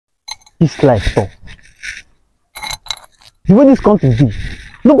This life tough. The way this country be,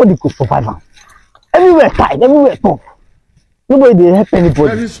 nobody could survive am. Everywhere tight, everywhere tough. Nobody dey help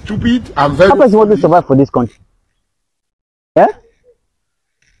anybody. Very stupid and very. How person want to survive for this country? Yeah?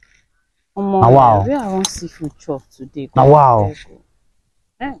 Wow. Where I want seafood chop today. Wow.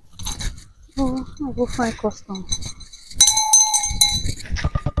 Eh? Oh, I'll go find custom.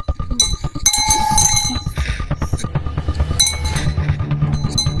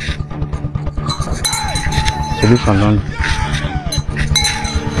 Solution done.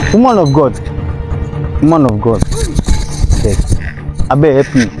 Woman of God. Woman of God. Yes. I beg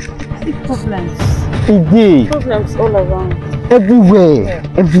help me. See problems. Problems all around. Everywhere.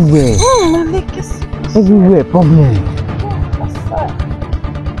 Yeah. Everywhere. My leg is everywhere. Problem.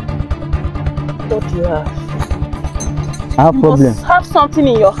 What do you have? I have problem. Must have something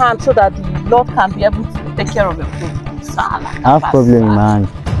in your hand so that the Lord can be able to take care of your problem. I have problem in my hand.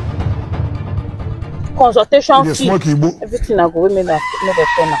 Consultation fee. Everything I go with me like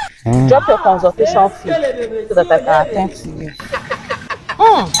no. Drop your consultation fee so that I can attend to you.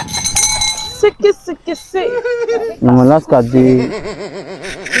 Sick. No, my last card day.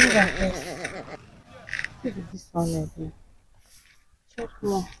 This one again. Check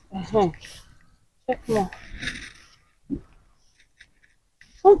more. Check more.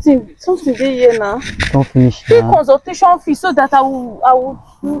 Something there here now. Don't finish. Pay consultation fee so that I will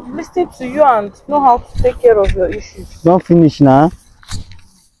listen to you and know how to take care of your issues. Don't finish now.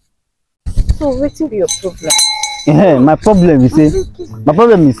 So what will be your problem? Yeah, my problem is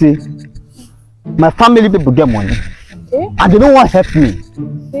my family people get money. Okay. And they don't want to help me.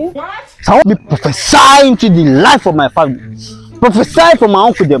 Okay. So I want to be prophesying into the life of my family. Prophesy for my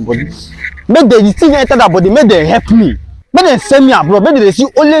uncle them body. Make the thing enter that body, make them help me. Make them send me abroad, make they see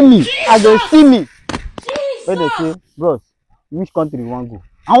only me. And they see me. When they say, bros, which country you want to go?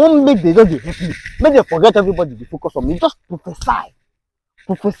 I want to make they just help me. Make them forget everybody to focus on me. Just prophesy.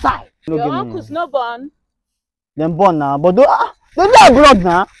 Prophesy. Your uncle's not born. Them born now, but they're abroad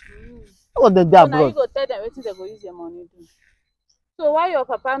now. What they abroad? Now you go tell them everything they go use your money do. So why your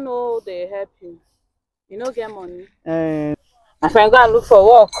papa know they help you? You no get money. My friend go and look for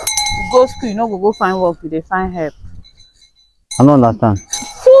work. You go school, you no go find work, you dey find help. I don't understand.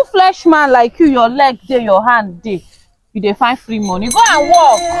 Full flesh man like you, your leg there, your hand there. You dey find free money. Go and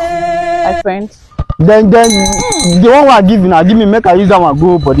work, my friend. Then the one I give you, give me make I use that one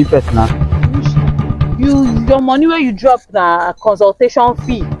go body first now. Your money where you drop the consultation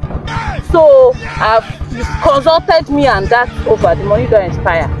fee. So you consulted me and that over. The money don't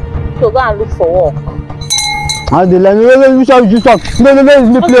expire. So go and look for work. And the language you talk. No, it's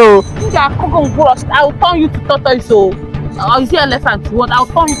me play. I will turn you to tortoise. So you see elephant. What? I will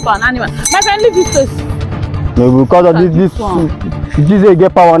turn you to an animal. My friend, leave this place. No, because of this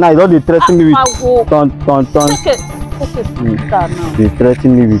get power now. Don't they threaten me with turn. Take it. They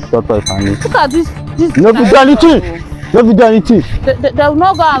threaten me with tortoise and me. Look at this. No be do anything. No be do anything. They will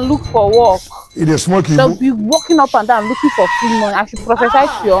not go and look for work. It is smoking. They'll be walking up and down looking for free money. I should prophesy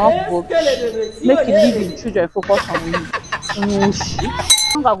to your uncle. Make you leave his children focus on you.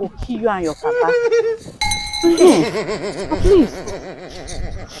 I'm gonna go kill you and your papa. Please.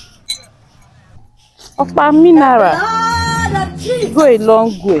 Opa Minara. Go a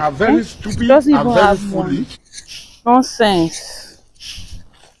long way. I'm very stupid. Just even I'm very have foolish. nonsense.